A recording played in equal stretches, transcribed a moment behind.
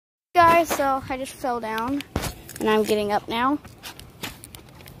guys, so I just fell down and I'm getting up now.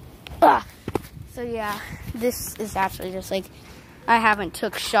 Ugh. So yeah, this is actually just like, I haven't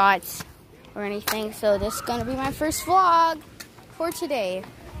took shots or anything, so this is gonna be my first vlog for today.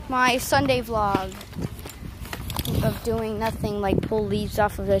 My Sunday vlog of doing nothing, like pull leaves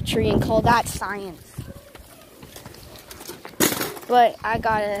off of a tree and call that science. But I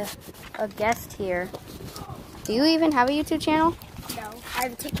got a guest here. Do you even have a YouTube channel? No, I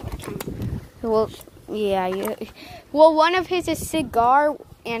have a TikTok channel. Well, yeah. Well, one of his is cigar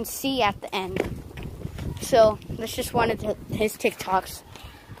and C at the end. So that's just one of his TikToks,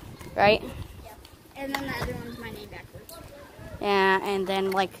 right? Yeah. And then the other one's my name backwards. Yeah, and then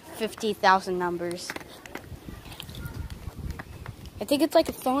like 50,000 numbers. I think it's like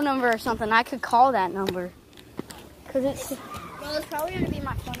a phone number or something. I could call that number. Cause it's. Well, it's probably gonna be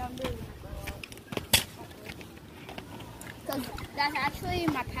my phone number. Because that's actually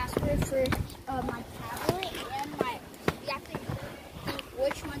my password for my tablet and my. You have to think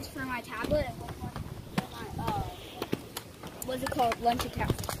which one's for my tablet and which one's for my what's it called? Lunch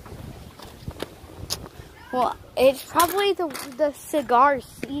account. Well, it's probably the cigar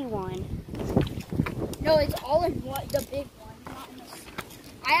C one. No, it's all in one. The big one, not in the.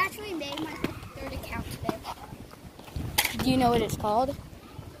 I actually made my third account today. Do you know what it's called?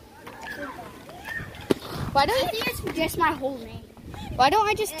 Why don't I think it's just my whole name. Why don't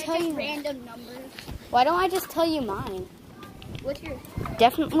I just And tell you? random numbers. Why don't I just tell you mine? What's yours?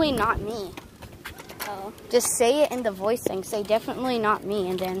 Definitely not me. Oh. Just say it in the voice thing. Say definitely not me,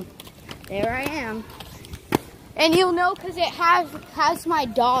 and then there I am. And you'll know because it has my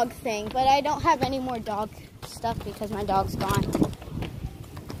dog thing, but I don't have any more dog stuff because my dog's gone.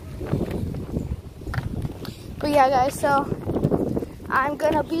 But yeah, guys, so I'm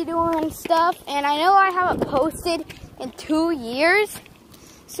gonna be doing stuff, and I know I haven't posted in 2 years,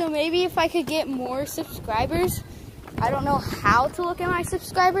 so maybe if I could get more subscribers. I don't know how to look at my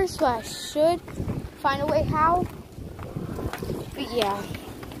subscribers, so I should find a way how. But yeah,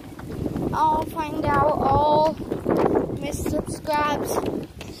 I'll find out all subscribes,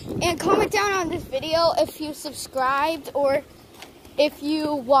 and comment down on this video if you subscribed or if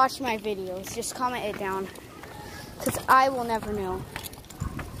you watch my videos. Just comment it down, because I will never know.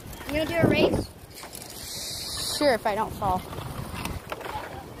 You gonna do a race? Sure, if I don't fall.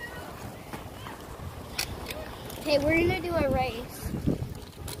 Okay, we're gonna do a race.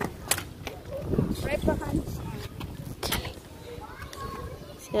 Right behind the sign. Okay.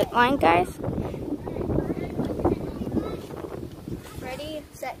 See that line, guys? Ready,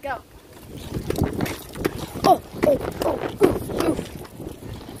 set, go. Oh, oh, oh, oof, oof.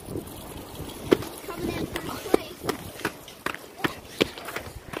 Coming in first place.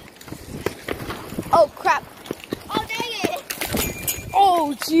 Oh, crap. Oh, dang it.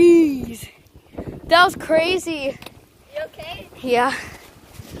 Oh, jeez. That was crazy. You okay? Yeah.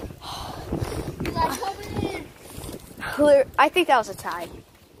 Like, coming in. I think that was a tie.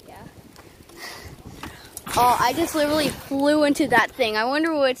 Yeah. Oh, I just literally flew into that thing. I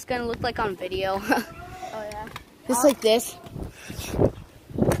wonder what it's going to look like on video. Oh, yeah. Just like this.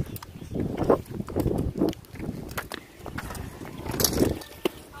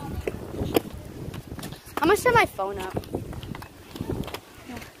 I'm going to set my phone up.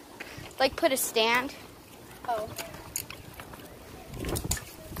 Like put a stand. Oh.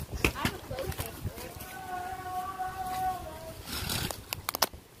 I have a PlayStation.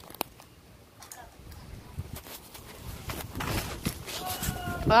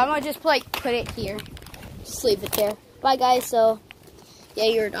 Well, I'm going to just like put it here. Just leave it there. Bye, guys. So, yeah,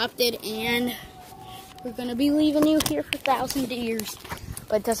 you're adopted, and we're going to be leaving you here for 1,000 years.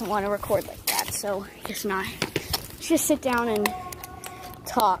 But it doesn't want to record like that, so it's not. Let's just sit down and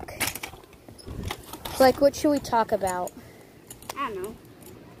talk. Like, what should we talk about? I don't know.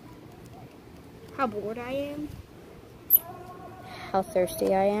 How bored I am. How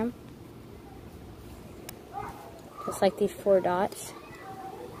thirsty I am. Just like these 4 dots.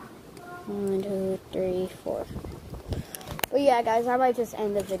 1, 2, 3, 4. But yeah, guys, I might just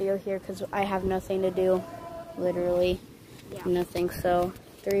end the video here because I have nothing to do. Literally, Yeah. nothing. So,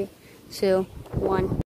 3, 2, 1.